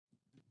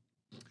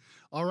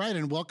All right,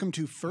 and welcome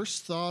to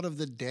First Thought of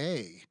the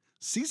Day,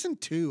 Season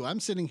 2. I'm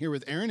sitting here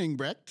with Aaron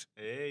Ingbrecht,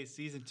 Hey,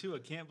 season 2. I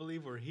can't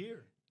believe we're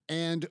here.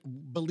 and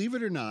believe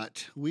it or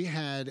not, we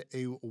had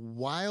a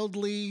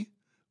wildly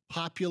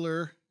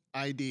popular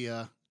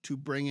idea to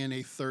bring in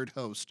a third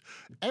host.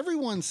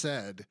 Everyone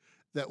said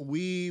that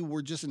we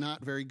were just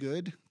not very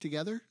good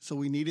together, so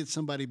we needed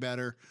somebody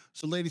better.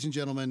 So, ladies and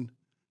gentlemen,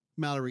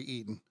 Mallory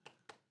Eaton.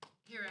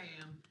 Here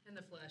I am in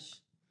the flesh.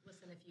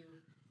 Listen,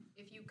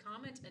 if you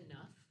comment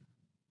enough,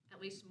 at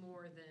least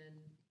more than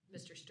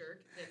Mr.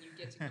 Sturk, then you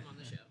get to come on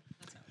the show.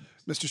 That's how it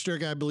works. Mr.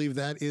 Sturk, I believe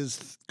that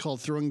is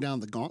called throwing down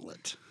the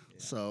gauntlet.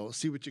 So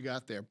see what you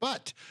got there.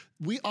 But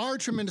we are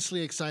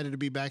tremendously excited to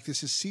be back.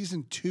 This is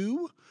Season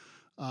 2,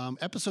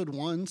 Episode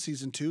 1,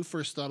 Season 2,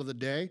 First Thought of the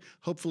Day.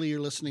 Hopefully you're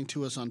listening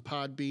to us on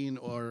Podbean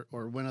or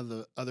one of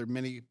the other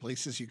many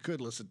places you could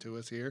listen to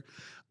us here.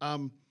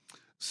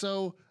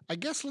 So I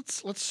guess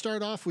let's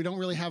start off. We don't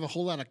really have a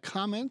whole lot of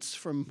comments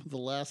from the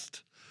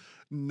last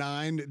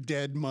 9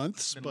 dead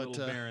months, Been but a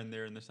little barren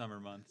there in the summer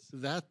months.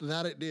 that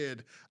it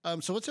did.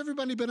 So what's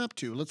everybody been up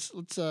to?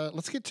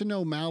 Let's get to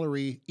know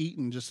Mallory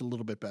Eaton just a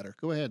little bit better.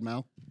 Go ahead,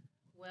 Mal.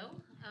 Well,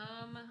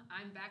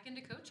 I'm back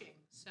into coaching.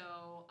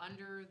 So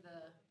under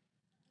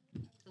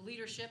the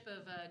leadership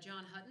of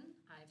John Hutton,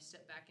 I've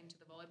stepped back into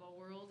the volleyball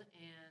world,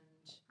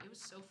 and it was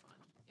so fun.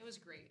 It was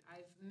great.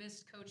 I've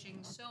missed coaching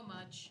so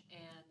much,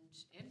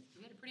 and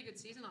we had a pretty good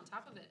season on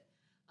top of it.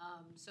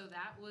 So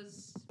that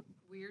was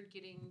weird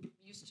getting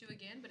used to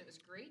again, but it was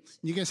great.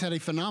 You guys had a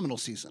phenomenal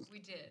season. We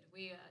did.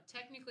 We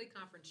technically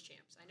conference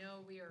champs. I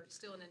know we are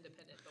still an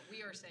independent, but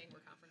we are saying we're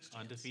conference champs.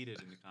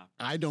 Undefeated in the conference.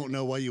 I don't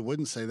know why you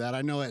wouldn't say that.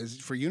 I know as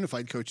for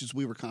unified coaches,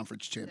 we were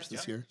conference champs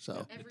this year.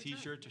 So The Every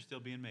T-shirts are still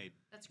being made.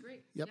 That's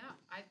great. Yep.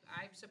 Yeah,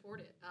 I support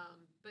it.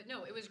 But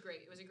no, it was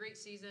great. It was a great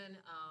season.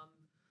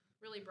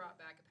 Really brought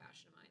back a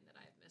passion of mine that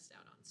I have missed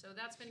out on. So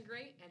that's been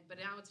great. But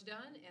now it's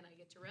done, and I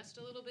get to rest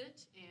a little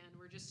bit, and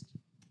we're just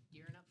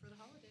gearing up for the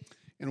holidays.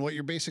 and what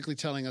you're basically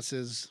telling us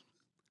is,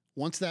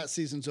 once that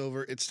season's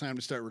over, it's time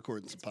to start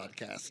recording some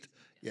podcast.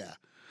 Yeah.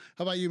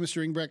 How about you,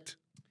 Mr. Ingbrecht?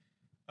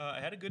 I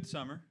had a good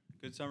summer.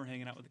 Good summer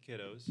hanging out with the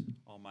kiddos.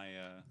 All my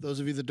Those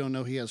of you that don't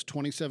know, he has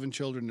 27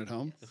 children at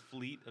home. the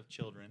fleet of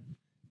children.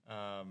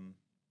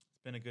 It's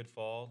been a good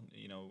fall.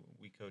 You know,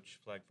 we coach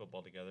flag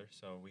football together,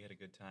 so we had a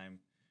good time.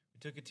 We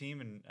took a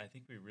team, and I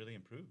think we really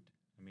improved.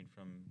 I mean,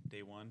 from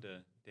day 1 to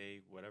day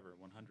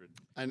 100.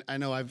 I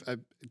know I've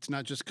it's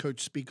not just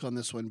coach speak on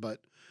this one, but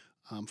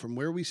from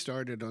where we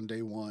started on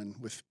day 1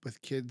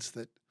 with kids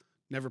that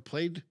never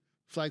played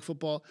flag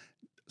football,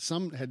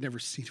 some had never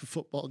seen a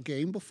football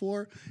game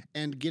before,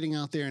 and getting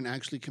out there and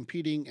actually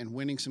competing and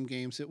winning some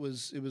games, it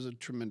was a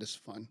tremendous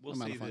fun. We'll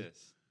amount say of fun.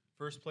 this: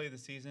 first play of the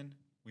season,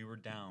 we were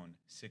down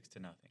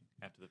 6-0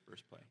 after the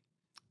first play,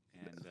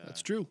 and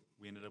That's true.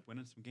 we ended up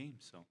winning some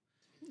games. So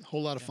A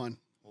whole lot of fun.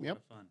 whole Yep. lot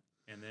of fun.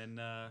 And then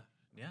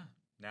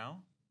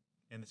now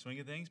in the swing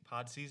of things,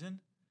 pod season,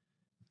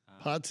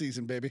 Pod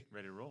season, baby.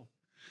 ready to roll.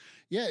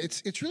 Yeah,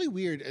 it's really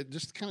weird.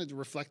 Just kind of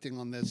reflecting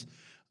on this.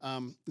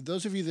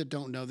 Those of you that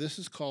don't know, this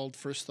is called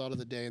First Thought of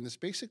the Day, and this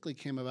basically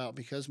came about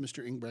because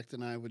Mr. Ingbrecht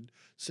and I would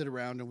sit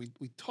around and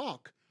we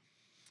talk,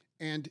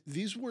 and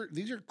these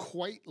are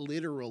quite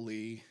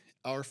literally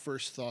our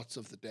first thoughts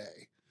of the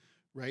day,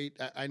 right?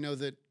 I know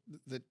that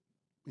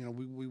you know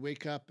we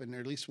wake up, and or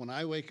at least when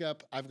I wake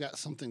up, I've got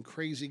something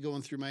crazy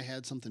going through my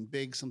head, something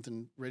big,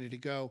 something ready to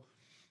go.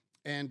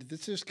 And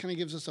this just kind of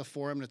gives us a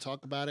forum to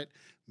talk about it.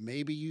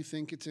 Maybe you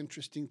think it's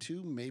interesting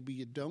too. Maybe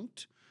you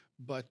don't.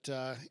 But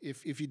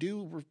if you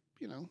do,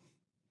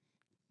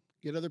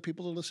 get other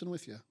people to listen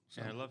with you.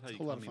 So And I love how it's you a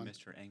whole call lot me of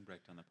fun. Mr.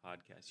 Engbrecht on the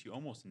podcast. You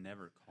almost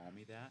never call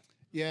me that.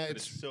 Yeah, But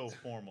it's so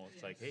formal.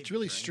 It's like, hey, it's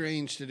really Mr. Engbrecht.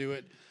 strange to do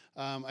it.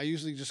 I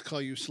usually just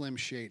call you Slim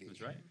Shady.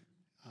 That's right.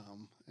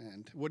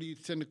 And what do you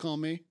tend to call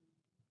me?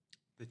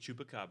 The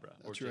chupacabra,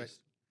 or That's right. just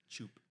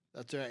chup.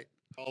 That's right.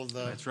 All of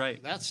the That's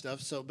right. that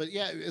stuff. So, but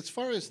yeah, as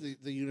far as the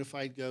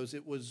unified goes,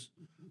 it was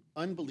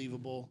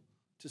unbelievable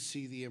to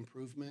see the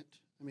improvement.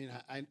 I mean,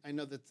 I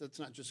know that that's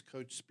not just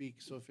coach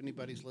speak. So if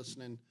anybody's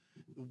listening,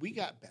 we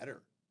got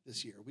better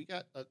this year. We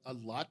got a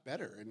lot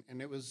better, and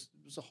it was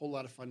a whole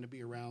lot of fun to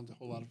be around. A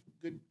whole lot of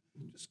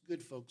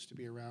good folks to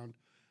be around.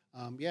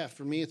 Yeah,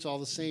 for me, it's all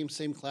the same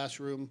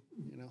classroom.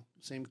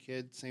 Same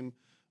kid, same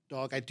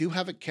dog. I do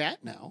have a cat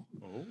now,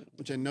 Oh,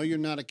 which I know you're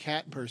not a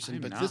cat person,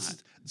 I'm but not.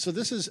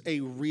 this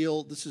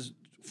is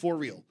for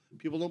real.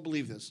 People don't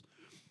believe this,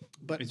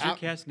 but is your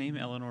cat's name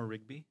Eleanor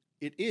Rigby?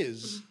 it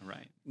is All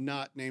right.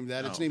 not named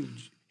that. It's Oh.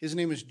 his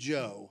name is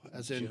Joe,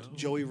 as in Joe.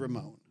 Joey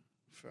Ramone.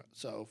 For I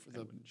the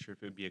wasn't sure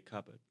if it would be a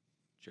cup of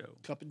Joe.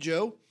 cup of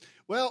Joe.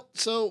 Well,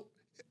 so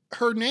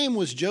her name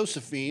was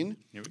Josephine,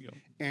 Here we go.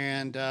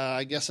 and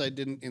I guess I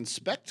didn't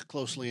inspect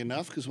closely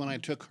enough because when I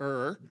took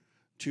her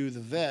to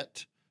the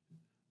vet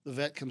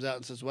comes out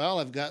and says, "Well,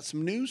 I've got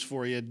some news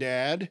for you,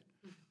 Dad."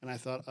 And I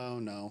thought, "Oh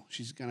no,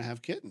 she's gonna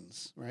have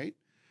kittens, right?"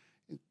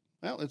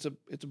 Well, it's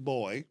a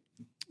boy,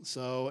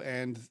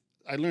 and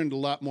I learned a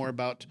lot more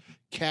about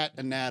cat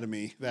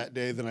anatomy that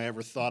day than I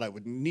ever thought I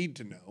would need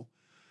to know.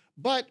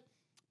 But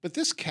But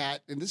this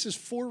cat, and this is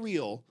for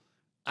real,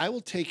 I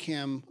will take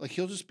him, like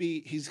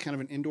he's kind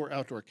of an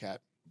indoor-outdoor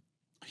cat.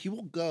 He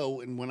will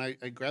go, and when I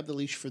grab the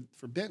leash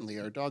for Bentley,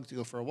 our dog, to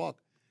go for a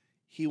walk,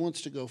 he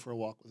wants to go for a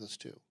walk with us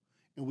too.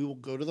 And we will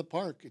go to the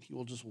park, and he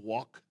will just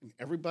walk, and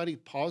everybody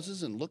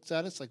pauses and looks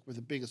at us like we're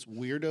the biggest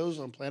weirdos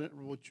on planet,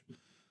 which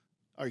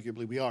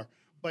arguably we are.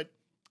 But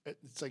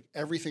it's like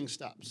everything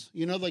stops.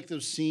 You know, like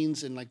those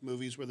scenes in like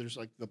movies where there's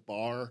like the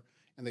bar,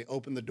 and they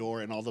open the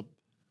door, and all the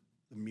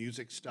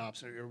music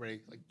stops, and everybody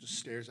like just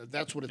stares at.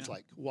 That's what it's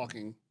like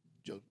walking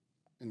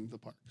in the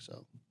park.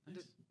 So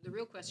The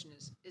real question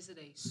is it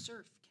a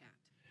surf cat?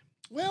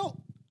 well,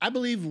 I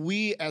believe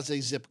we, as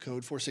a zip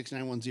code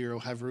 46910,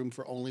 have room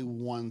for only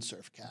one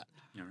surf cat,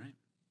 All right.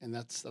 and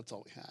that's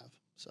all we have.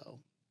 So,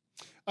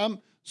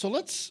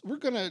 we're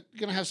gonna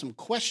have some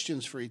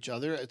questions for each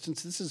other.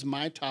 Since this is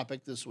my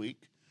topic this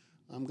week,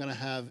 I'm gonna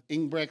have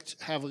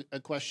Ingbrecht have a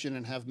question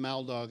and have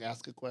Maldog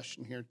ask a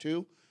question here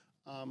too.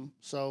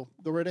 So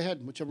go right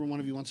ahead, whichever one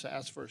of you wants to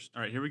ask first.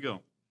 All right, here we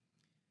go.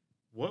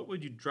 What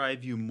would you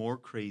drive you more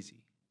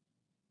crazy?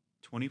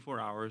 24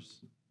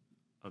 hours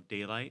of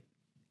daylight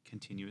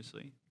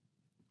continuously,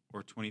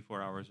 or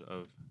 24 hours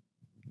of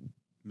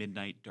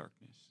midnight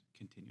darkness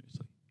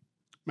continuously?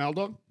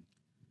 Maldog?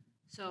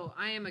 So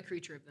I am a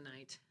creature of the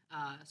night.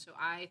 So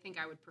I think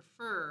I would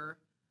prefer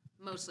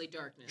mostly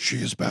darkness. She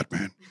is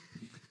Batman.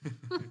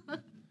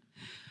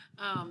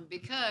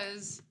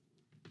 Because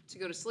to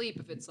go to sleep,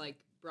 if it's like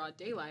broad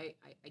daylight,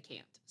 I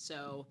can't.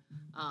 So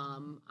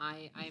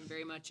I am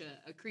very much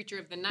a creature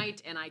of the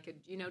night, and I could,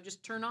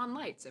 just turn on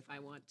lights if I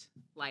want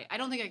light. I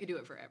don't think I could do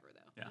it forever, though.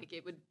 Yeah. Like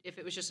it would, if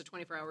it was just a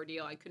 24-hour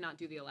deal, I could not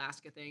do the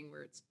Alaska thing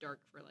where it's dark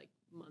for like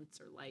months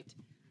or light.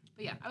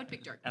 But yeah, I would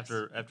pick darkness.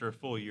 After a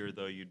full year,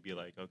 though, you'd be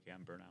like, okay,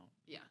 I'm burnt out.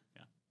 Yeah.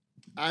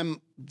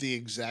 I'm the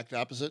exact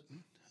opposite.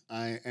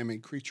 I am a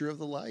creature of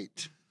the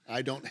light.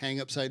 I don't hang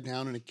upside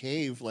down in a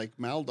cave like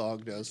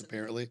Maldog does,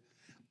 apparently.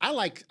 I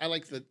like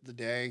the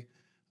day.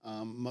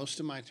 Most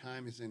of my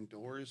time is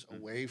indoors,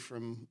 away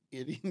from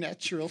any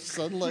natural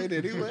sunlight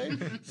anyway.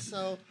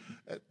 So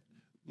it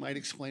might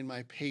explain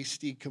my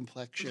pasty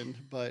complexion,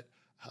 but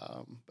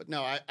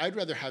no, I'd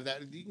rather have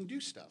that. You can do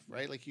stuff,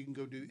 right? Like you can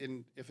go do,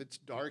 and if it's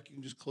dark, you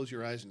can just close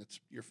your eyes and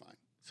you're fine.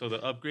 So the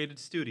upgraded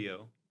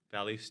studio,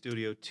 Valley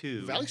Studio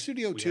 2. Valley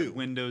Studio we 2. have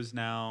windows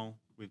now.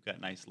 We've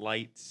got nice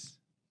lights.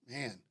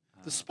 Man,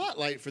 the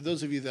spotlight, for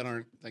those of you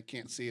that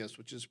can't see us,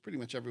 which is pretty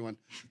much everyone,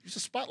 there's a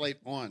spotlight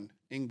on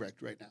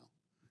Ingbrecht right now.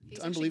 He's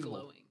It's unbelievable.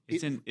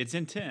 glowing. It's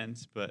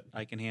intense, but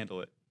I can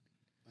handle it.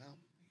 Well,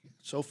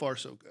 so far,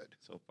 so good.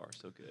 So far,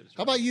 so good.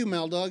 How about you,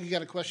 Maldog? You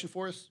got a question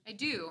for us? I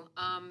do.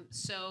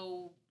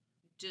 So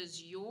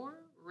does your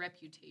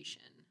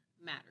reputation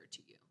matter to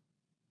you?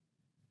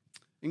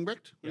 Ingbrecht,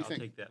 what do Yeah, you I'll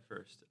think? take that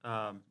first.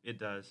 It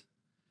does.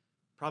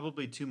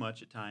 Probably too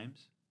much at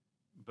times,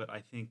 but I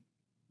think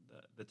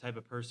the type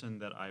of person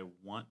that I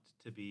want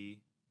to be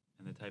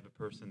and the type of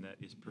person that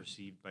is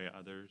perceived by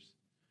others,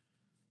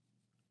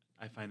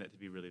 I find that to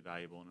be really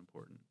valuable and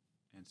important.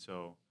 And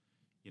so,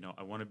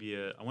 I want to be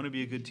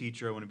a good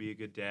teacher. I want to be a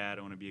good dad.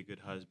 I want to be a good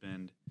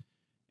husband.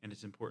 And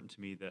it's important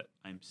to me that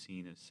I'm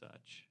seen as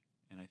such.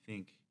 And I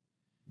think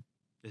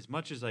as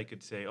much as I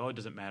could say, oh, it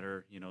doesn't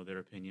matter, their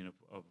opinion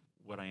of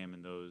what I am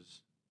in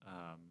those,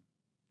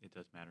 it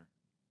does matter.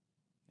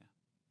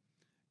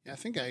 Yeah, I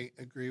think I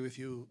agree with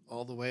you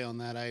all the way on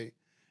that.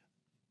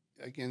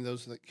 Again,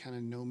 those that kind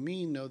of know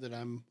me know that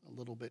I'm a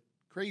little bit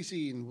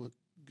crazy, and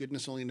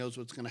goodness only knows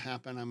what's going to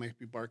happen. I might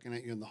be barking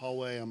at you in the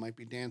hallway. I might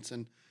be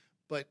dancing.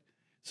 But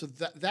so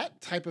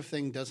that type of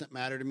thing doesn't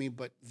matter to me,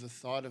 but the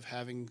thought of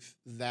having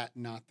that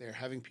not there,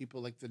 having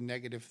people like the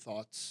negative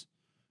thoughts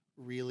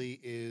really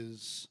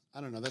is, I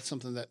don't know, that's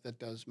something that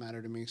does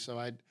matter to me. So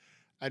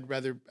I'd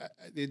rather,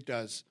 it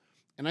does.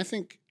 And I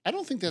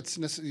don't think that's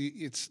necessarily,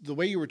 it's the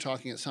way you were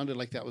talking, it sounded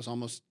like that was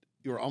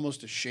you were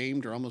almost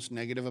ashamed or almost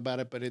negative about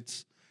it, but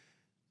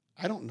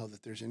I don't know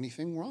that there's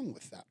anything wrong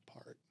with that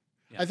part.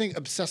 Yeah. I think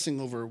obsessing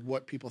over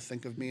what people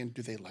think of me and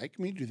do they like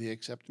me, do they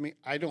accept me,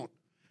 I don't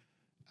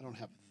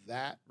have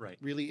that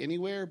really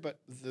anywhere, but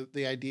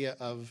the idea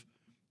of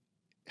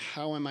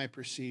how am I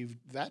perceived,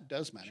 that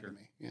does matter to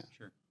me. Yeah.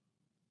 Sure.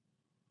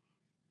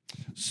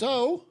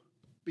 So,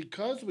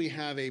 because we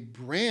have a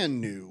brand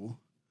new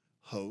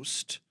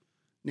host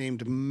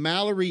named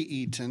Mallory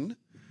Eaton,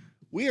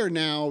 we are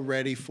now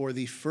ready for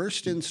the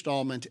first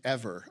installment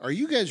ever. Are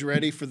you guys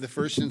ready for the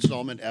first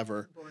installment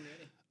ever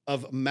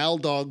of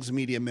Maldog's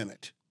Media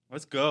Minute?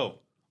 Let's go.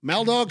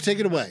 Maldog, take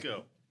it away. Let's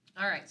go.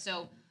 All right.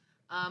 So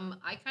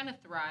I kind of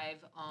thrive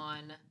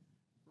on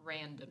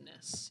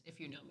randomness,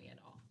 if you know me at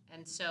all.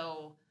 And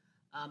so,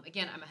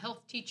 again, I'm a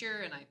health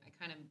teacher, and I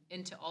kind of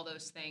into all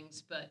those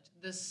things. But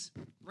this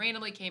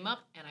randomly came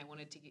up, and I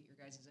wanted to get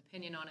your guys'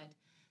 opinion on it.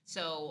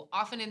 So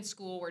often in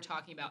school, we're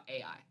talking about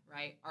AI,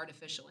 right?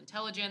 Artificial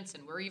intelligence,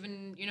 and we're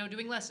even,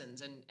 doing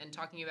lessons and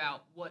talking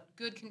about what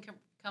good can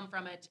come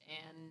from it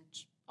and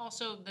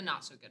also the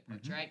not so good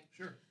parts, right?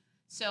 Sure.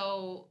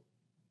 So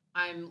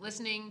I'm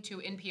listening to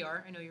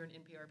NPR. I know you're an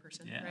NPR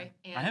person, Yeah. right?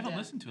 I haven't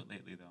listened to it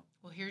lately though.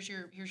 Well, here's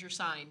your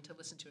sign to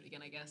listen to it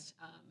again, I guess.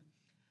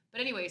 But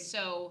anyway,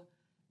 so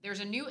there's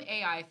a new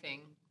AI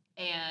thing,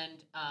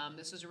 and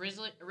this was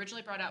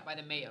originally brought out by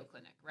the Mayo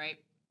Clinic, right?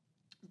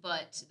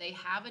 But they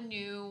have a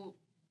new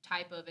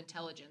type of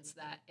intelligence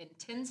that in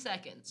 10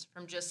 seconds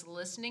from just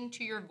listening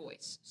to your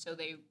voice, so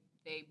they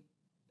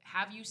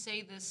have you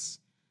say this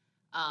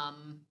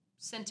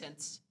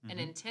sentence, and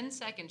in 10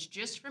 seconds,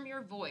 just from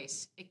your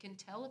voice, it can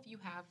tell if you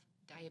have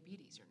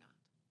diabetes or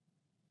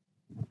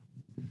not.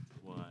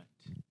 What?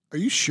 Are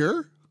you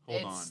sure?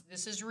 Hold on.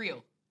 This is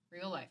real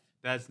life.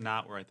 That's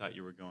not where I thought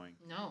you were going.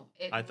 No,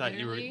 I thought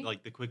you were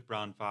like the quick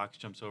brown fox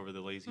jumps over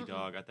the lazy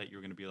dog. I thought you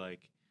were going to be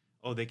like,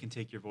 oh, they can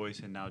take your voice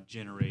and now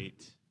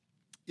generate.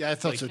 Yeah, I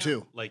thought like, so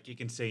too. Like you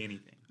can say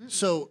anything.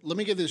 So let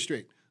me get this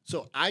straight.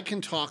 So I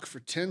can talk for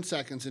 10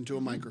 seconds into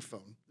a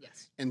microphone,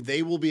 Yes. and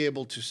they will be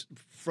able to,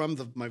 from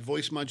my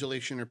voice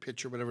modulation or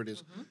pitch or whatever it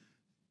is,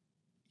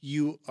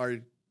 you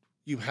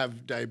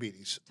have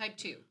diabetes. Type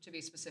 2, to be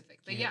specific.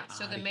 But Get yeah,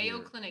 so the outta Mayo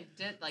here. Clinic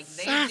did, like,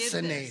 they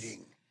Fascinating. did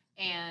this.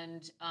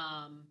 And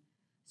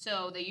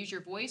so they use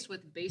your voice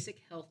with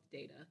basic health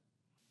data.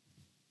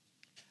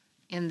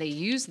 And they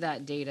use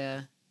that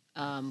data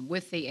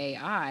with the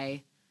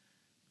AI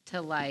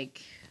to,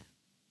 like,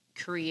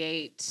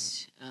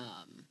 create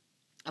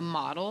a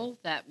model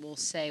that will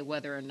say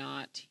whether or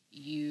not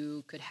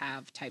you could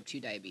have type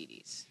 2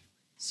 diabetes.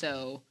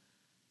 So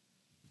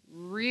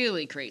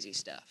really crazy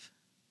stuff.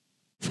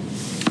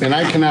 And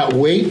I cannot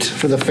wait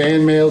for the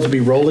fan mail to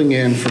be rolling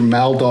in from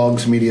Mal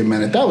Dog's Media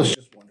Minute. That was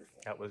just wonderful.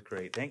 That was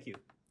great. Thank you.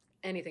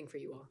 Anything for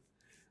you all.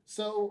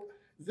 So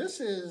this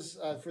is,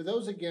 for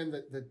those, again,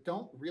 that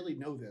don't really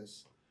know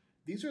this,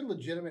 these are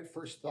legitimate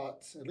first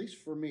thoughts, at least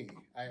for me.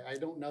 I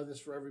don't know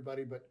this for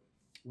everybody, but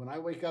when I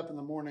wake up in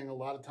the morning, a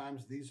lot of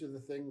times these are the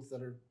things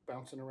that are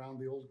bouncing around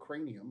the old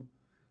cranium.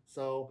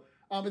 So,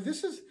 but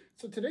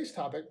so today's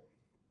topic,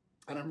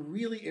 and I'm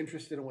really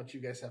interested in what you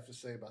guys have to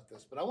say about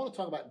this, but I want to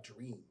talk about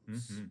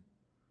dreams.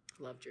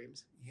 Mm-hmm. Love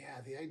dreams.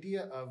 Yeah, the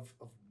idea of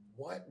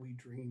what we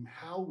dream,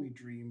 how we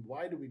dream,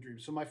 why do we dream?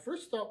 So my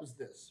first thought was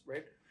this,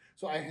 right?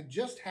 So I had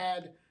just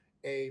had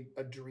a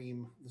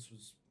dream. This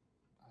was,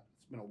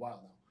 it's been a while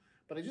now,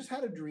 but I just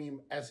had a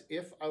dream as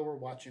if I were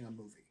watching a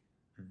movie,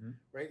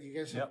 right? You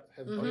guys have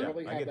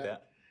probably I had get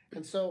that.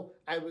 And so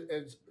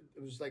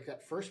it was like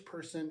that first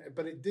person,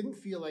 but it didn't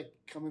feel like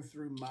coming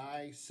through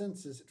my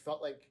senses. It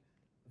felt like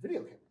a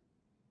video camera,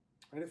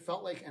 and it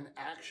felt like an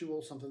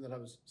actual something that I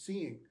was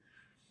seeing.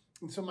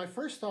 And so my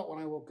first thought when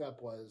I woke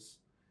up was,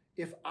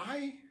 if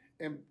I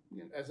am,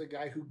 as a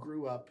guy who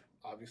grew up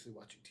obviously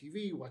watching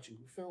TV, watching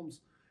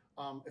films,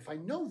 if I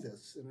know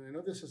this, and I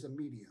know this is a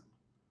medium.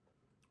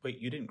 Wait,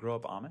 you didn't grow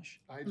up Amish?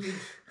 I did.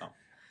 Oh.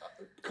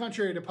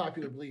 Contrary to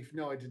popular belief,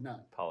 no, I did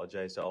not.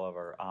 Apologize to all of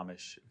our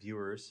Amish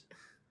viewers.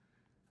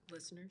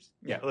 Listeners.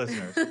 Yeah,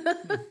 listeners.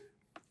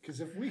 Because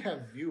if we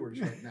have viewers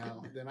right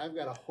now, then I've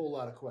got a whole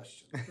lot of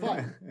questions.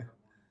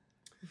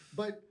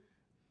 But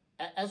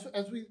as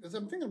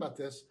I'm thinking about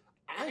this,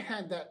 I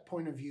had that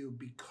point of view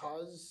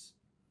because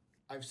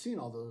I've seen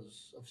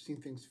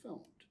things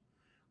filmed.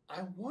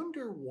 I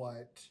wonder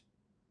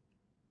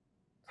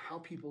how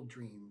people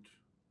dreamed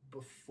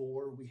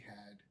before we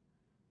had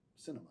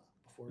cinema,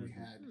 before we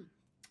had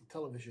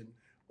television,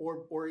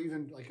 or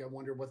even like I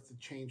wonder what the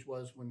change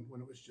was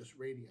when it was just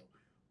radio.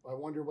 I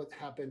wonder what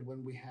happened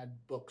when we had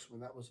books,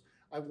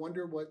 I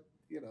wonder what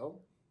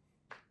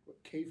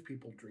cave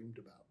people dreamed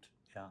about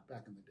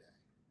back in the day.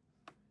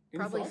 Any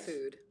Probably thoughts?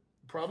 food.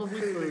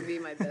 Probably Food food. would be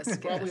my best guess.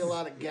 Probably a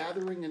lot of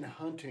gathering and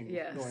hunting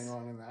Yes. going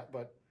on in that.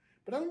 But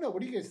I don't know.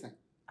 What do you guys think?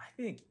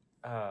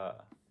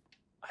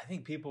 I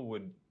think people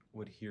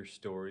would hear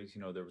stories.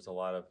 There was a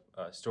lot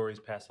of stories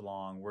passed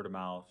along, word of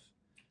mouth,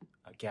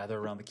 gather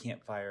around the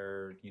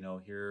campfire,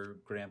 hear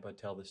grandpa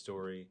tell the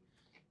story.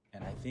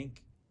 And I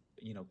think,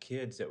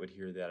 kids that would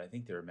hear that, I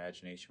think their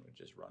imagination would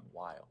just run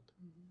wild.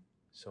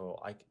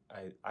 So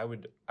I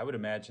would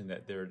imagine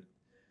that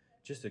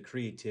just the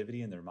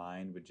creativity in their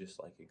mind would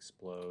just like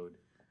explode,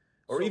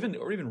 or even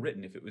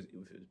written if it was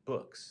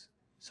books,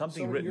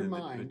 something So in written your that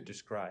mind-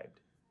 described.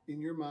 In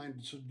your mind,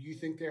 so do you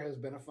think there has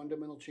been a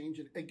fundamental change?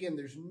 Again,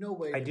 there's no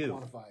way I to do.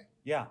 quantify.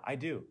 Yeah, I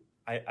do.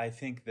 I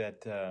think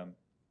that,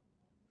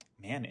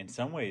 man, in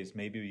some ways,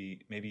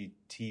 maybe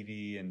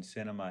TV and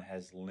cinema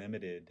has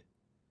limited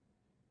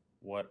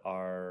what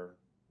our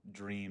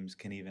dreams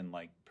can even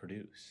like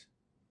produce,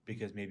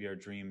 because maybe our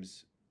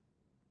dreams,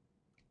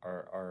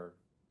 our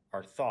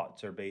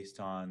thoughts are based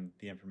on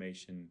the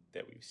information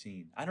that we've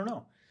seen. I don't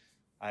know.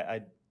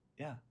 I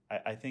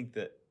think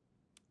that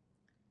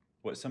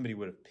what somebody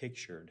would have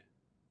pictured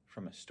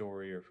from a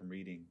story or from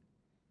reading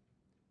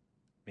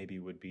maybe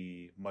would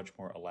be much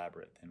more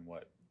elaborate than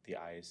what the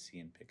eyes see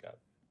and pick up.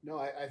 No,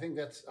 I think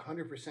that's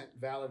 100%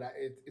 valid.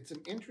 It's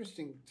an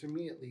interesting, to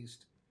me at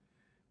least,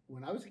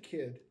 when I was a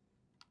kid,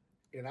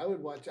 and I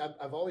would watch,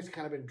 I've always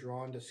kind of been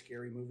drawn to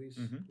scary movies,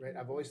 right?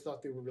 I've always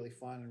thought they were really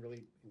fun and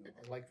really,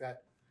 I like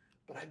that.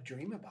 But I'd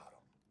dream about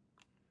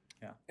them.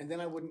 Yeah. And then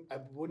I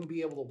wouldn't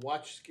be able to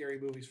watch scary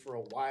movies for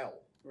a while,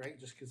 right?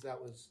 Just because that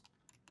was,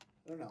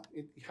 I don't know.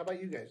 How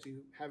about you guys? Do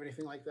you have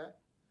anything like that?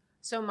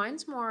 So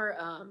mine's more,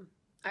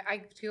 I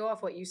to go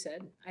off what you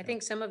said. I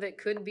think some of it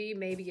could be,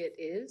 maybe it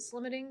is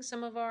limiting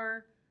some of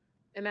our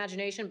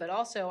imagination, but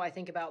also I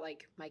think about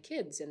like my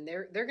kids, and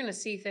they're going to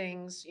see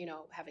things, you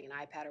know, having an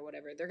iPad or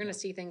whatever. They're going to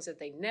see things that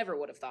they never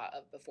would have thought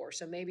of before.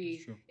 So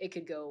maybe it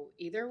could go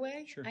either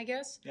way, I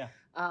guess. Yeah.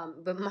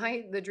 But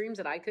the dreams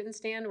that I couldn't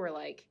stand were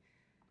like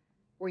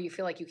where you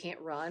feel like you can't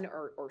run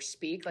or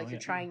speak, like you're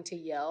trying to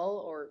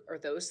yell or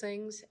those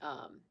things.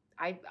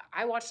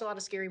 I watched a lot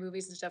of scary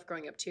movies and stuff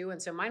growing up too, and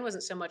so mine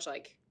wasn't so much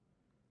like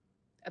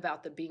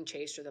about the being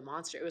chased or the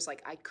monster. It was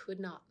like I could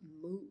not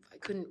move. I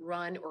couldn't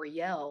run or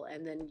yell,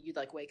 and then you'd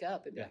like wake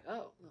up and be like,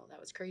 "Oh, well, that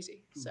was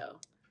crazy." So,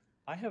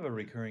 I have a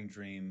recurring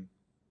dream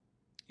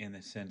in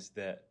the sense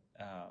that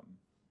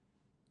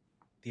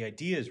the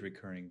idea is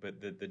recurring,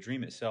 but the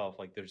dream itself,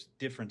 like there's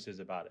differences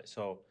about it.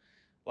 So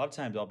a lot of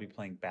times I'll be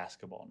playing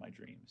basketball in my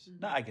dreams.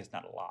 I guess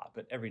not a lot,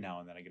 but every now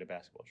and then I get a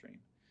basketball dream.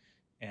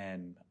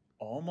 And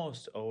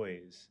almost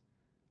always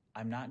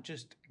I'm not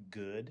just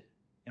good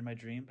in my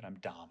dream, but I'm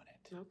dominant.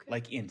 Okay.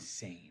 Like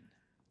insane.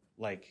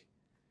 Like,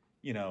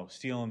 you know,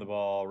 stealing the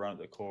ball, running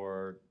the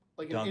court,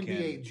 Like dunking. an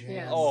NBA jam.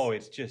 Yes. Oh,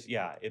 it's just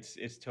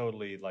it's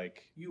totally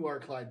like You are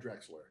Clyde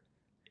Drexler.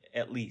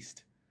 at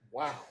least.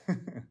 Wow.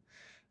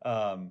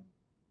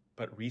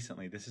 But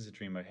recently, this is a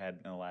dream I've had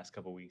in the last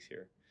couple weeks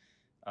here.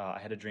 I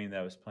had a dream that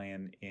I was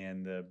playing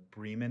in the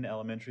Bremen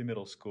Elementary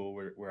Middle School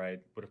where I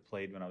would have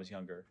played when I was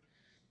younger.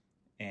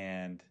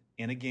 And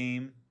in a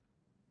game,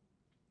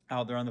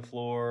 out there on the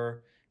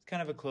floor, it's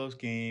kind of a close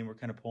game. We're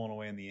kind of pulling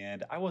away in the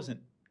end. I wasn't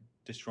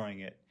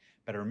destroying it,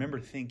 but I remember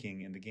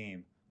thinking in the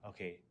game,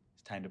 okay,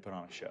 it's time to put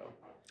on a show.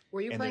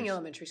 were you And playing there's-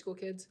 elementary school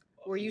kids?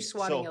 Were you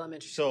swatting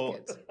elementary school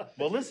kids?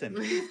 Well, listen,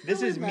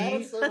 this is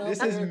me.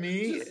 This is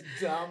me. Just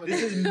dominant.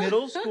 This is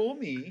middle school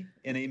me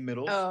in a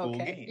middle Oh,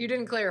 school okay. game. You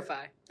didn't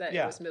clarify that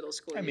Yeah. it was middle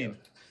school. I you. mean,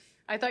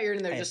 I thought you were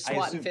in there just I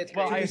swatting assume- fifth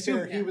well, grade. I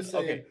assume- he was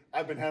saying, okay.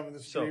 I've been having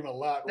this So- dream a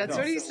lot. That's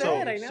what he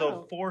said, I know.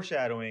 So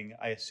foreshadowing,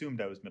 I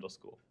assumed I was middle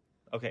school.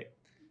 Okay,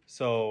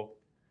 so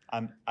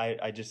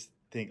I just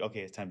think, okay,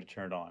 it's time to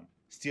turn it on.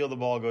 Steal the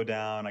ball, go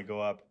down. I go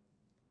up.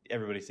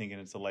 Everybody's thinking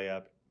it's a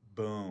layup.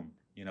 Boom,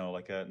 you know,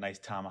 like a nice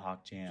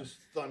tomahawk jam. Just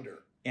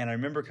thunder. And I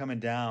remember coming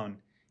down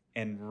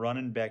and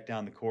running back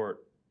down the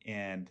court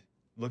and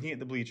looking at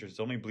the bleachers. There's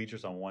only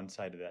bleachers on one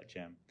side of that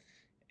gym.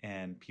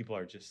 And people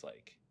are just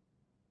like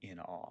in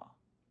awe.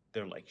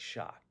 They're like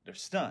shocked. They're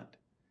stunned.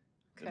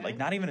 Okay. Like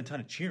not even a ton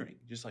of cheering.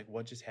 Just like,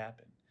 what just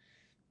happened?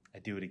 I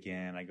do it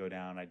again. I go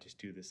down. I just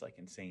do this like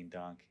insane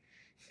dunk.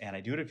 And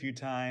I do it a few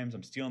times.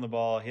 I'm stealing the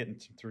ball, hitting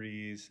some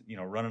threes, you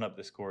know, running up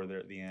the score there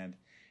at the end.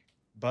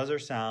 Buzzer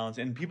sounds,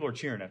 and people are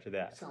cheering after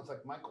that. Sounds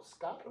like Michael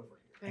Scott over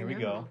here. I Here we know.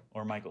 go.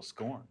 Or Michael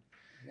Scorn.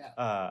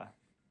 Yeah.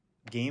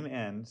 Game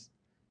ends.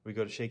 We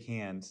go to shake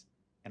hands,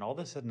 and all of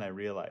a sudden I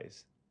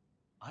realize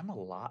I'm a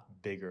lot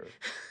bigger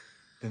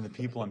than the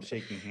people I'm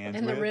shaking hands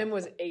And with. the rim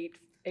was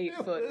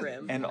 8-foot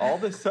rim. And all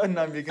of a sudden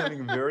I'm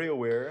becoming very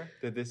aware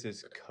that this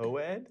is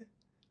co-ed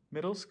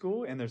middle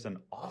school, and there's an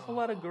awful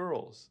lot of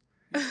girls.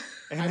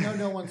 I know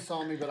no one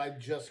saw me, but I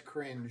just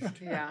cringed.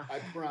 Yeah. I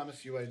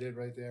promise you I did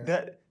right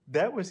there.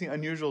 That was the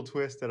unusual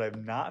twist that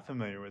I'm not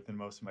familiar with in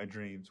most of my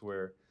dreams,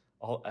 where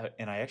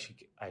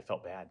I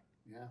felt bad.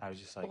 Yeah. I was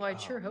just like, Well, I oh,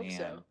 sure hope man.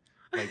 so.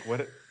 Like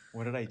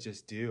what did I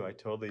just do? I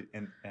totally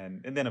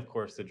and then of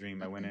course the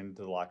dream. I went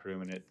into the locker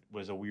room and it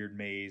was a weird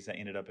maze. I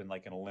ended up in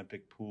like an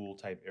Olympic pool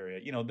type area.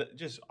 You know,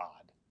 just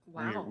odd,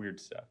 Wow. weird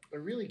stuff. I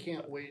really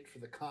can't wait for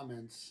the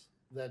comments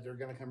that they're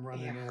going to come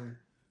running in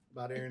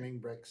about Aaron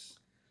Ingbrecht's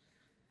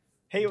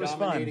Hey, it was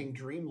dominating fun.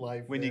 dream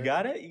life. When you there.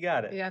 got it, you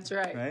got it. Yeah, that's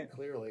right. Right?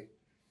 Clearly.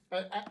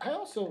 I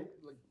also,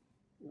 like,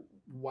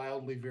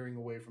 wildly veering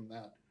away from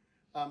that.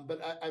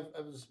 But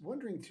I was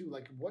wondering, too,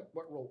 like, what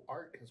role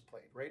art has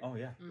played, right? Oh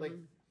yeah. Like,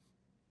 Mhm.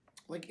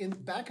 like in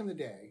back in the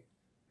day,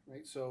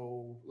 right?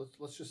 So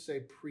let's just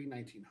say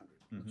pre-1900.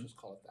 Let's Mhm. just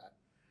call it that.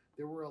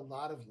 There were a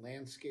lot of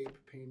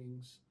landscape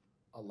paintings,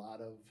 a lot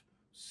of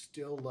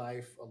still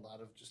life, a lot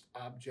of just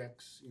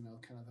objects. You know,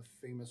 kind of the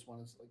famous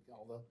ones like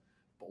all the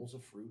bowls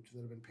of fruit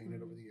that have been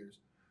painted over the years.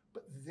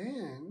 But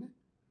then,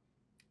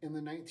 in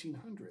the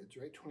 1900s,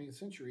 right, 20th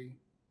century,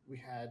 we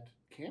had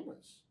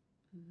cameras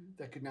Mhm.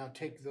 that could now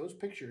take those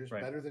pictures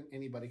Right. better than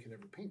anybody could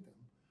ever paint them.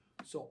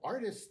 So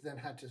artists then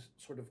had to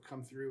sort of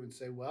come through and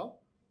say,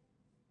 well,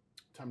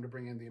 time to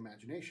bring in the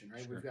imagination,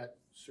 right? Sure. We've got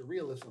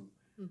surrealism,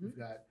 Mhm. we've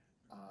got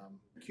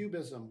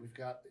cubism, we've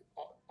got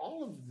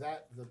all of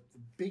that, the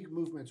big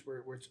movements where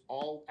it's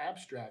all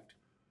abstract.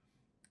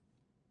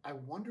 I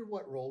wonder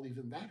what role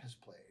even that has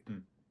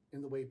played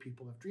in the way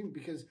people have dreamed,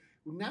 because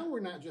now we're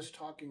not just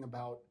talking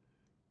about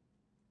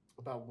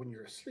when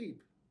you're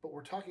asleep, but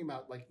we're talking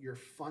about like your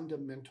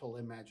fundamental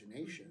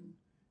imagination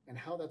and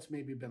how that's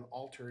maybe been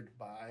altered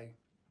by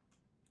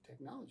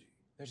technology.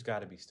 There's got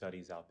to be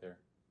studies out there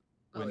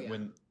Oh,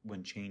 yeah.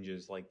 when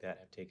changes like that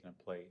have taken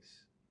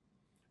place.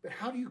 But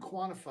how do you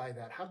quantify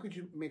that? How could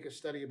you make a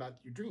study about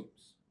your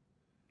dreams?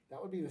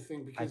 That would be the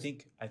thing because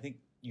I think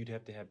you'd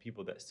have to have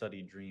people that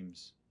study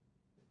dreams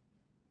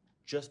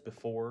just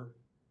before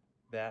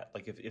that.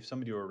 Like if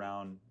somebody were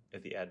around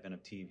at the advent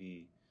of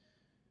TV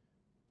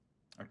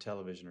or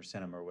television or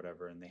cinema or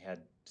whatever, and they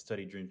had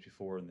studied dreams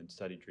before and then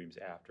studied dreams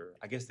after,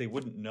 I guess they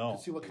wouldn't know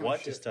see what kind of what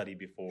to shit- study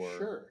before.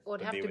 Sure. Well,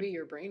 it'd but have they to be would-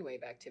 your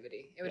brainwave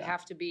activity. It would Yeah.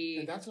 have to be.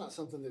 And that's not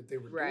something that they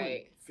were doing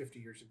Right.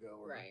 50 years ago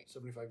or Right.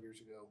 75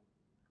 years ago.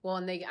 Well,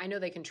 and I know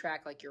they can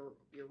track like your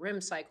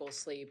REM cycle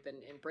sleep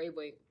and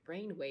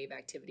brainwave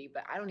activity,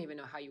 but I don't even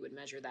know how you would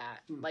measure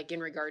that. Like in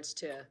regards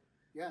to,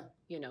 Yeah.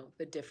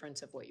 the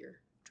difference of what you're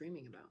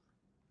dreaming about.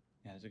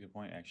 Yeah, that's a good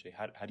point, actually.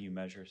 How do you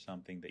measure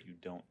something that you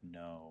don't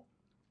know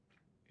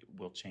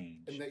will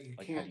change? And that you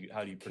like can't,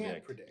 how do you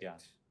can't predict? Yeah.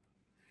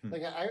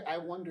 Like I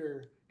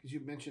wonder, because you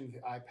mentioned the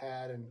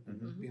iPad and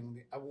Mhm.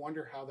 being, I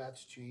wonder how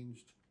that's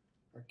changed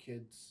our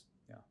kids.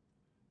 Yeah.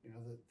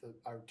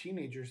 Our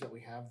teenagers that we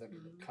have that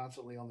Mhm. are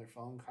constantly on their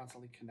phone,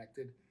 constantly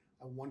connected.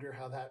 I wonder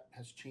how that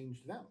has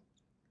changed them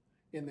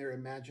in their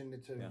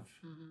imaginative, Yeah.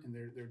 Mhm. in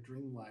their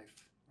dream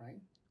life,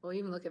 right? Well,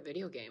 even look at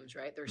video games,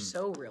 right? They're Mm.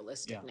 so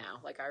realistic Yeah. now.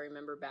 Like I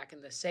remember back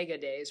in the Sega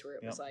days where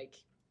it was Yep. like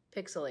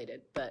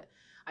pixelated. But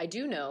I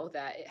do know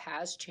that it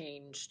has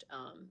changed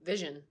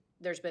vision.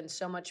 There's been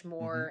so much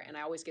more, and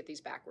I always get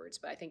these backwards,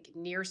 but I think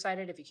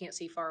nearsighted, if you can't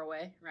see far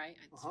away, right?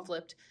 It's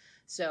flipped.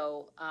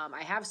 So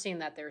I have seen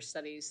that there are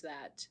studies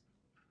that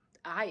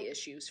eye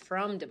issues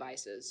from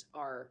devices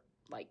are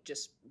like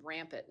just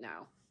rampant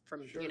now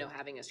from, Sure.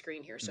 having a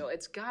screen here. So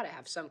it's got to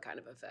have some kind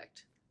of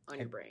effect on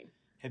your brain.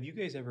 Have you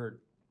guys ever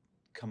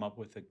come up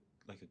with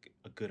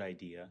a good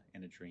idea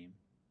in a dream?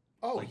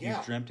 Oh, Like yeah.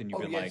 you've dreamt and you've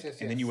Oh, been yes, like,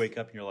 yes, and then you yes. wake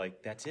up and you're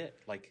like, that's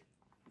it. Like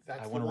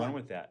That's I the want to run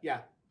one. with that.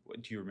 Yeah.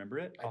 Do you remember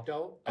it? I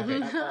don't.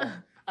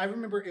 Mhm. I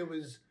remember it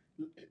was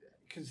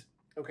because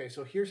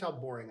so here's how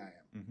boring I am.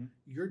 Mm-hmm.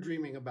 You're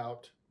dreaming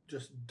about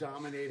just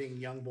dominating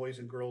young boys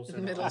and girls in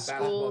a Middle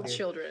basketball school game.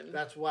 children.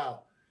 That's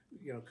wow,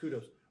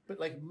 kudos. But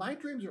like my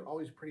dreams are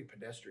always pretty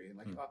pedestrian.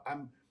 Like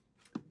I'm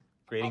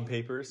Grading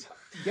papers.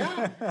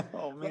 yeah.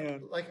 Oh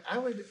man. Like I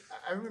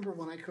remember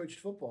when I coached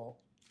football,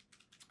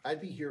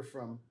 I'd be here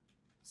from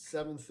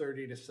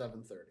 7:30 to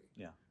 7:30.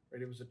 Yeah.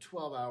 Right. It was a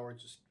 12-hour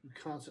just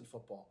constant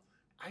football.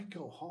 I'd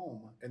go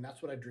home and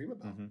that's what I dream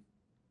about. Mhm.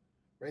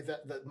 Right.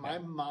 That my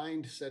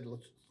mind said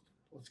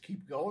let's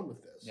keep going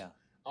with this. Yeah.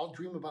 I'll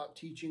dream about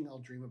teaching. I'll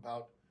dream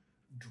about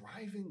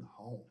driving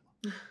home.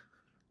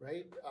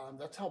 Right.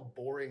 That's how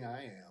boring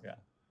I am.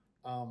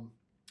 Yeah.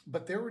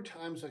 But there were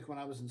times like when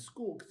I was in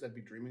school, because I'd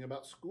be dreaming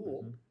about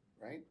school,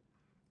 right?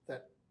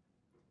 That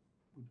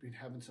we'd be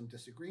having some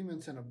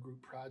disagreements in a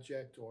group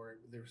project, or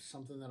there's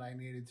something that I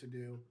needed to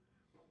do,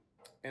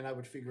 and I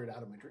would figure it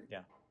out in my dream.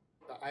 Yeah.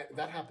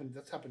 That's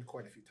happened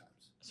quite a few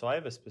times. So I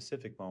have a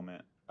specific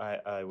moment.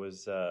 I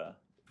was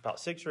about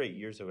 6 or 8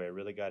 years ago. I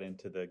really got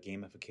into the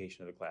gamification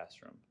of the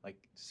classroom, like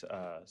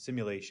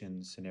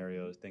simulations,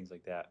 scenarios, things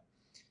like that.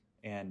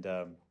 And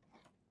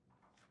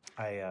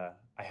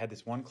I had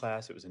this one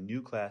class. It was a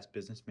new class,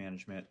 business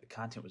management. The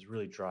content was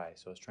really dry,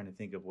 so I was trying to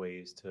think of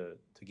ways to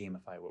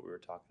gamify what we were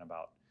talking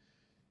about.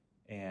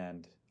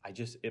 And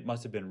it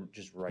must have been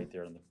just right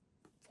there in the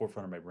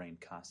forefront of my brain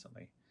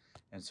constantly.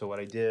 And so what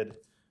I did.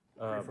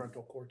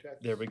 Prefrontal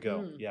cortex. There we go.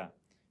 Mm. Yeah.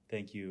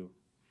 Thank you,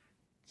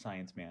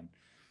 science man.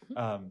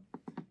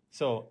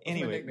 So That's my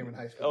anyway. nickname in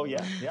high school. Oh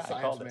yeah, yeah. I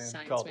Science called man. it.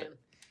 Science Called man. it.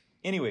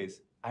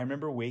 Anyways, I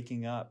remember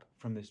waking up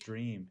from this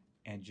dream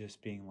and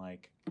just being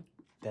like,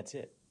 "That's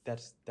it.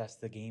 That's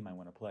the game I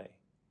want to play,"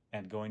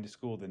 and going to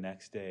school the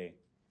next day,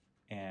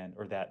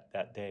 or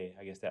that day,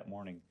 I guess that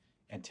morning,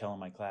 and telling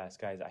my class,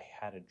 "Guys, I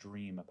had a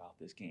dream about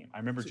this game." I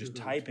remember just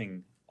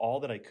typing all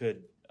that I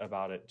could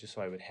about it, just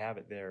so I would have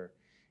it there.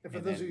 And for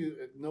And those then- of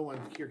you, no one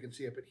here can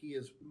see it, but he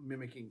is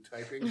mimicking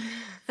typing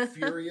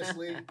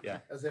furiously, Yeah.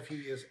 as if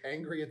he is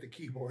angry at the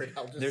keyboard.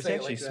 I'll just There's say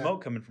actually it like that.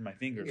 smoke coming from my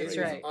fingers. It's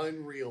right. right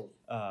unreal.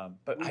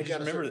 But We've I just gotta start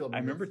remember, filming I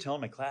remember this.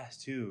 telling my class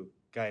too,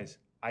 guys,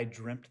 I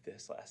dreamt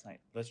this last night.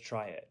 Let's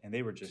try it. And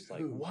they were just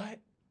like, Dude. what?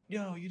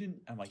 No, you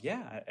didn't. I'm like,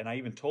 yeah. And I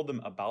even told them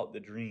about the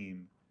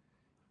dream.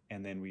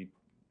 And then we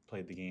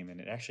played the game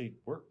and it actually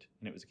worked.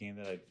 And it was a game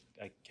that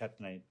I kept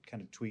and I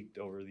kind of tweaked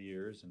over the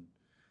years. And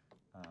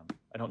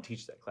I don't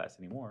teach that class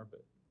anymore,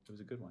 but it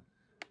was a good one.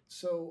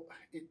 So,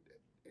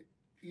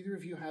 either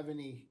of you have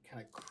any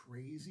kind of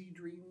crazy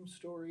dream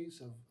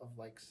stories of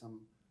like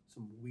some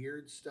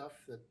weird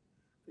stuff that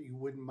you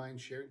wouldn't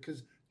mind sharing?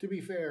 Because to be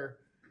fair,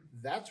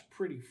 that's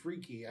pretty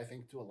freaky, I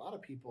think, to a lot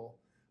of people.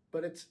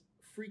 But it's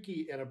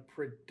freaky in a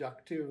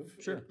productive.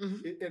 Sure.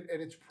 Mhm. And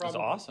it's It was probably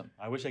awesome.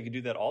 I wish I could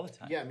do that all the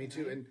time. Yeah, me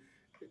too. And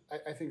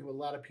I think a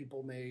lot of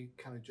people may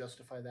kind of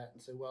justify that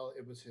and say, well,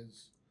 it was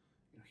his,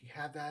 he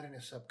had that in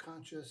his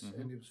subconscious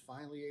Mhm. and he was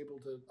finally able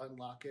to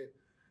unlock it.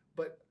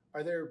 But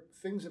are there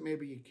things that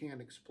maybe you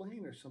can't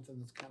explain or something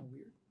that's kind of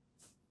weird?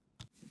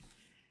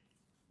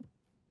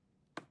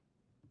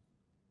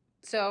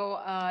 So,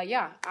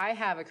 I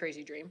have a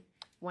crazy dream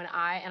and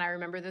I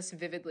remember this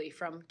vividly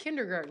from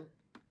kindergarten,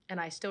 and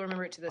I still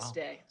remember it to this Wow.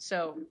 day.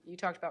 So, you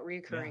talked about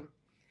reoccurring.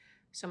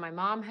 So, my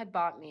mom had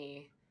bought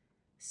me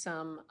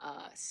some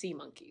sea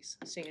monkeys.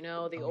 So, you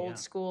know, the Oh, old yeah.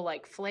 school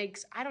like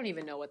flakes. I don't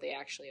even know what they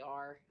actually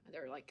are.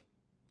 They're like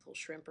little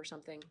shrimp or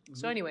something.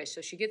 So, anyway,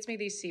 so she gets me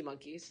these sea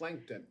monkeys.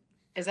 Plankton.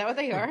 Is that what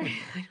they are?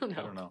 I don't know.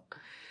 I don't know.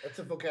 That's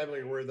a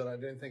vocabulary word that I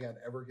didn't think I'd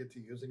ever get to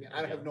using.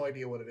 I have no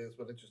idea what it is,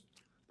 but it's just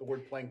the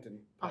word plankton.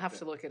 I'll have popped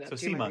to in. look it up. So do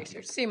sea my monkeys.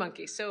 research. Sea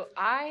monkeys. So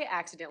I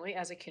accidentally,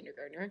 as a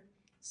kindergartner,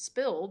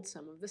 spilled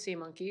some of the sea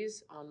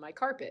monkeys on my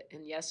carpet.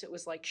 And yes, it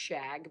was like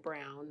shag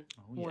brown,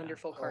 Oh, yeah.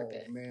 wonderful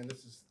carpet. Oh man,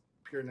 this is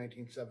pure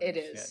 1970s. It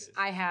is. it is.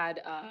 I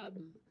had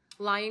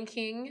Lion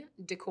King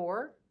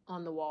decor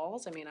on the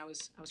walls. I mean, I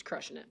was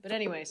crushing it. But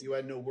anyways, You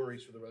had no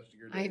worries for the rest of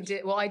your days. I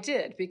did. Well, I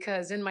did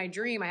because in my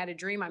dream, I had a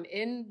dream. I'm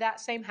in that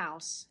same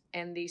house,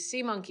 and these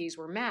sea monkeys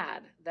were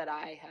mad that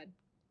I had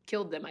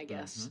killed them, I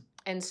guess.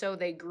 And so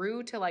they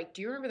grew to like.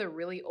 Do you remember the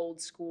really old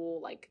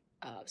school like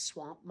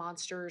swamp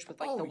monsters with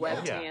like Oh, the yeah.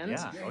 webbed Yeah, hands?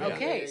 yeah. Yeah, Oh, yeah, yeah.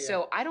 Okay, yeah, yeah.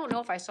 so I don't know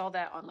if I saw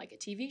that on like a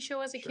TV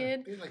show as a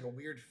kid. They had like a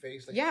weird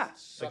face. Like Yeah. a Like a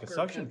sucker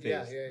suction kind- face. Yeah,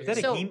 yeah, Was yeah.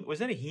 that So- was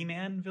that a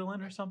He-Man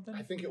villain or something?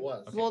 I think it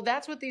was. Okay. Well,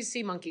 that's what these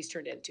sea monkeys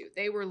turned into.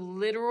 They were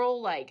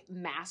literal, like,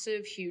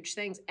 massive, huge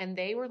things. And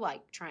they were,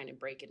 like, trying to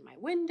break in my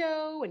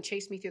window and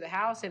chase me through the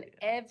house. And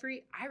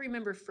I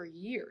remember for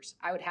years,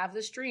 I would have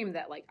this dream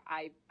that, like,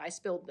 I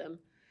spilled them.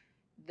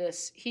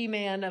 This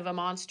He-Man of a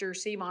monster,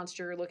 sea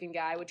monster looking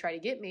guy would try to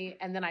get me.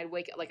 And then I'd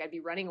wake up, like, I'd be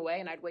running away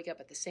and I'd wake up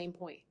at the same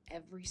point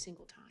every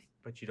single time.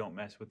 But you don't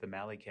mess with the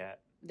Malley cat.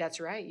 That's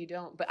right, you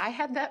don't. But I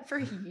had that for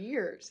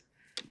years.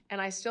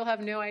 And I still have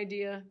no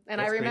idea.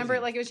 And I That's remember crazy.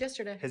 it like it was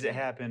yesterday. Has it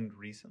happened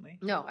recently?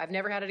 No, I've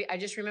never had it. I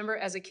just remember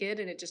as a kid,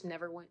 and it just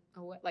never went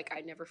away. Like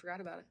I never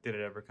forgot about it. Did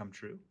it ever come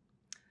true?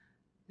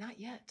 Not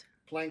yet.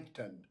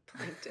 Plankton.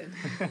 Plankton.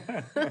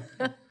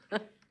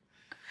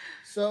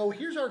 So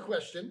here's our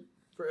question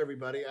for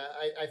everybody.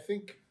 I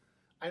think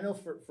I know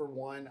for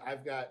one,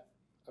 I've got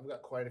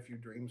quite a few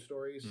dream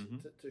stories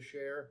Mhm. to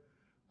share.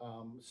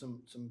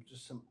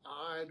 Some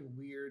odd,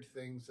 weird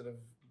things that have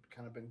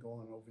kind of been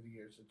going on over the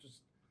years.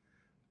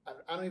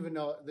 I don't even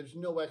know. There's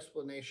no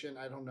explanation.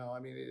 I don't know. I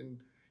mean,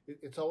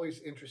 it's always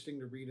interesting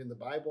to read in the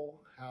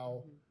Bible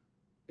how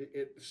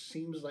it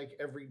seems like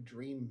every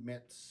dream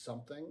meant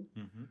something.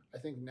 Mm-hmm. I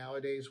think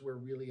nowadays we're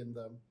really in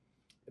the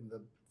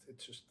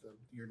it's just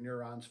your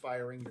neurons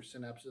firing, your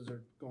synapses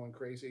are going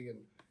crazy,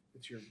 and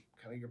it's your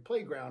kind of your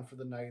playground for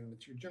the night, and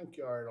it's your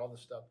junkyard, all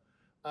this stuff.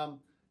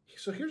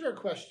 So here's our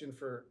question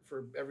for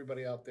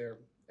everybody out there,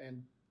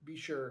 and be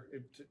sure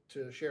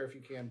to share if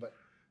you can. But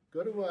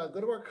go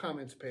to our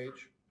comments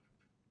page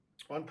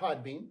on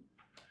Podbean.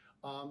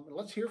 And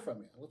let's hear from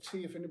you. Let's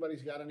see if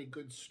anybody's got any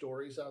good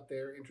stories out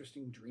there,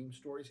 interesting dream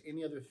stories,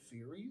 any other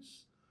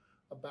theories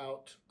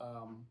about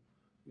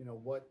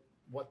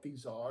what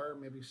these are,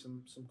 maybe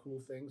some cool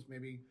things,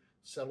 maybe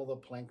settle the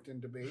plankton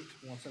debate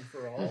once and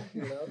for all,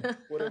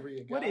 whatever you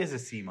got. What is a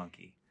sea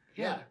monkey?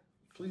 Yeah,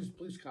 please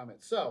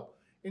comment. So,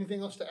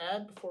 anything else to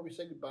add before we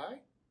say goodbye?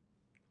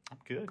 I'm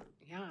good.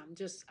 Yeah, I'm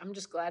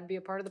just glad to be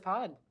a part of the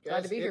pod. Glad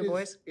Guys, to be here,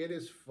 boys. It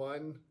is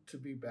fun to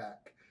be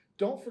back.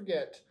 Don't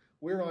forget,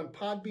 we're on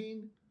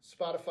Podbean,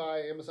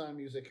 Spotify, Amazon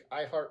Music,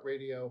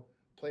 iHeartRadio,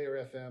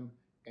 Player FM,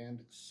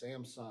 and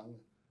Samsung.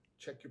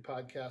 Check your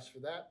podcast for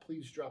that.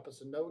 Please drop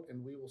us a note,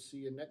 and we will see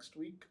you next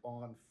week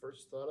on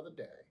First Thought of the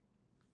Day.